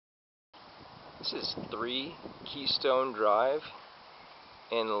This is 3 Keystone Drive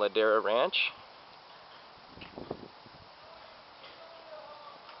in Ladera Ranch.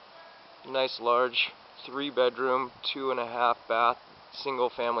 Nice large 3-bedroom, 2.5 bath,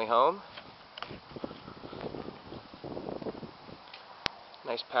 single family home.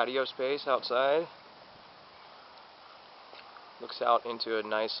 Nice patio space outside. Looks out into a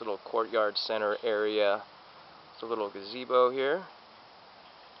nice little courtyard center area. There's a little gazebo here.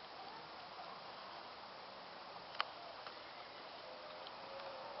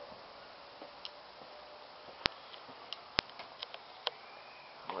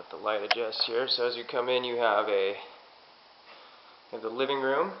 I'll let the light adjust here. So as you come in, you have the living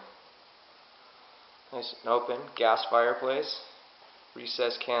room. Nice and open, gas fireplace,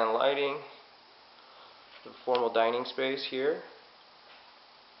 recessed can lighting, the formal dining space here.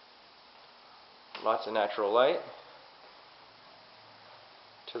 Lots of natural light.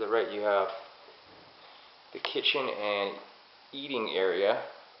 To the right you have the kitchen and eating area.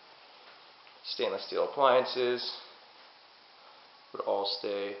 Stainless steel appliances, would all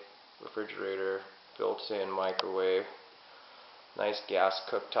stay, refrigerator, built-in microwave, nice gas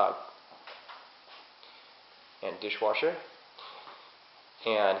cooktop and dishwasher,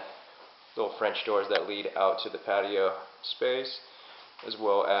 and little French doors that lead out to the patio space, as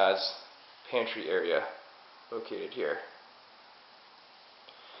well as pantry area located here.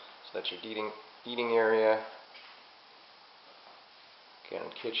 So that's your eating area.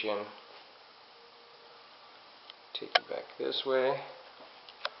 Again, kitchen. Take you back this way.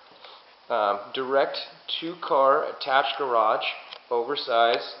 Direct 2-car attached garage,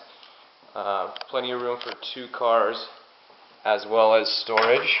 oversized. Plenty of room for 2 cars, as well as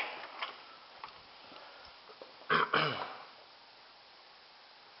storage.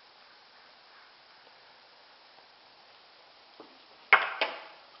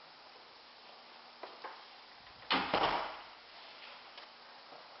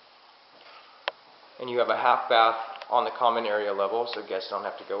 And you have a half bath on the common area level, so guests don't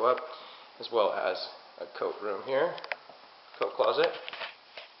have to go up, as well as a coat room here, coat closet,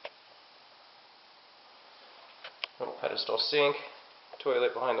 little pedestal sink,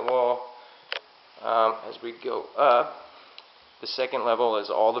 toilet behind the wall. As we go up, the second level is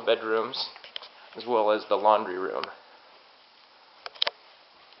all the bedrooms, as well as the laundry room.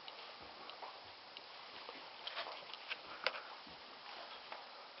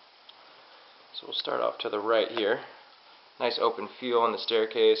 So we'll start off to the right here. Nice open feel on the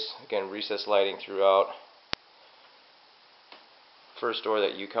staircase. Again, recessed lighting throughout. First door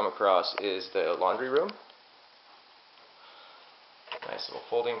that you come across is the laundry room. Nice little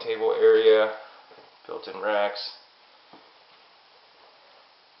folding table area, built-in racks.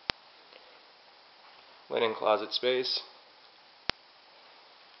 Linen closet space.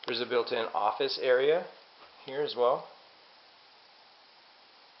 There's a built-in office area here as well.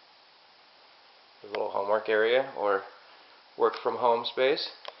 A little homework area or work from home space.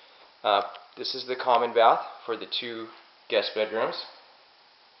 This is the common bath for the 2 guest bedrooms.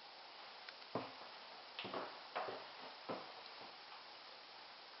 And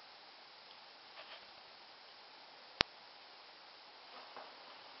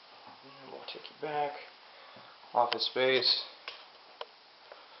we'll take you back. Office space.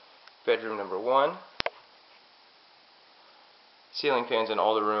 Bedroom number 1. Ceiling fans in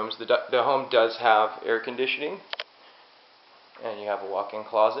all the rooms. The home does have air conditioning, and you have a walk-in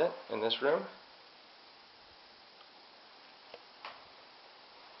closet in this room.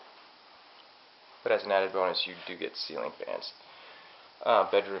 But as an added bonus, you do get ceiling fans.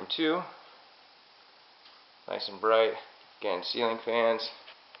 Bedroom 2, nice and bright. Again, ceiling fans,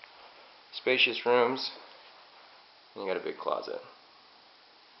 spacious rooms, and you got a big closet.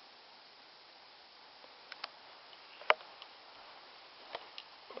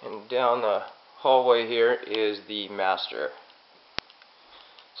 And down the hallway here is the master.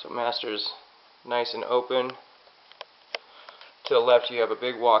 So master's nice and open. To the left you have a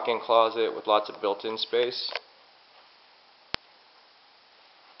big walk-in closet with lots of built-in space.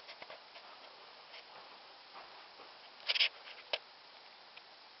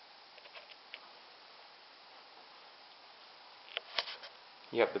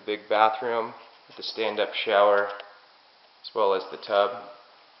 You have the big bathroom with the stand-up shower, as well as the tub.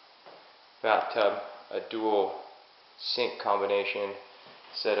 Bathtub, a dual sink combination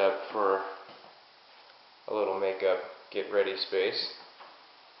set up for a little makeup get ready space.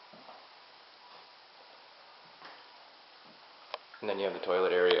 And then you have the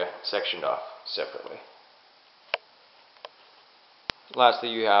toilet area sectioned off separately. Lastly,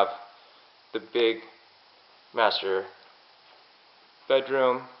 you have the big master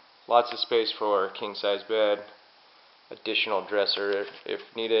bedroom, Lots of space for a king-size bed, additional dresser if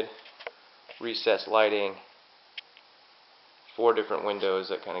needed, recessed lighting, 4 different windows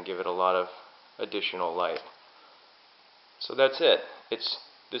that kind of give it a lot of additional light. So that's it.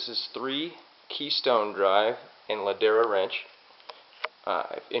 This is 3 Keystone Drive in Ladera Ranch.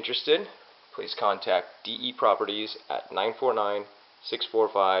 If interested, please contact DE Properties at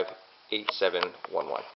 949-645-8711.